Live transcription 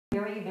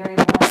very, very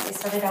blessed. I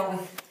started out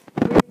with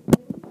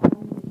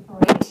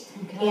 48,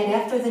 and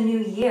after the new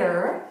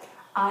year,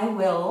 I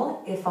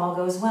will, if all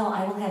goes well,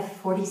 I will have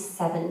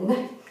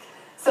 47.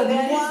 So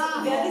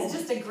that is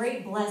just a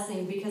great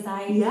blessing because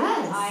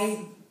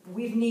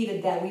we've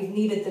needed that. We've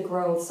needed the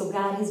growth. So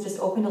God has just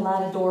opened a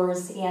lot of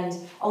doors, and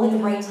all at the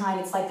right time.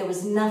 It's like there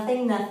was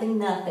nothing.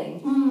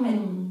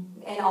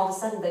 And all of a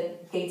sudden the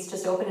gates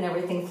just opened and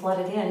everything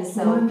flooded in.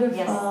 So wonderful.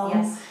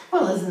 Yes.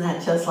 Well, isn't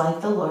that just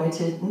like the Lord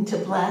to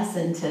bless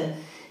and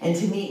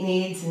to meet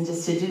needs and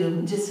just to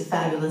do just a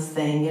fabulous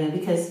thing,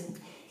 because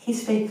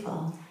He's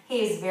faithful.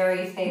 He is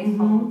very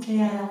faithful.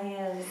 Yeah. He really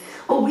is.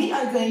 Well, we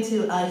are going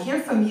to hear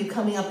from you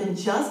coming up in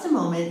just a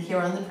moment here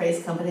on the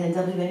Praise Company on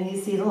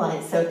WMUZ The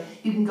Light. So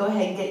you can go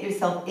ahead and get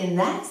yourself in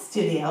that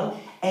studio,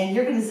 and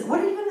you're going to. What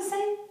are you going to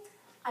sing?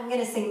 I'm going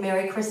to sing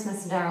 "Merry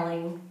Christmas,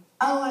 Darling."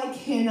 Oh, I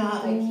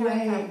cannot wait.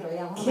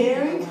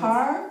 Carrie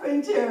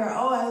Carpenter.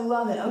 Oh, I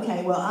love it.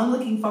 Okay, well, I'm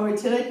looking forward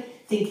to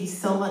it. Thank you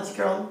so much,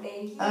 girl.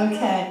 Thank you.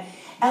 Okay.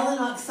 Ellen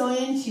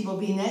Oxoyan, she will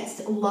be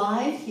next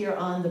live here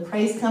on the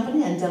Praise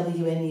Company on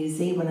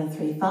WMUZ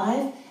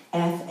 103.5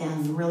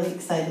 FM. Really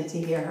excited to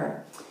hear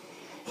her.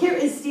 Here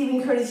is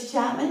Stephen Curtis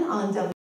Chapman on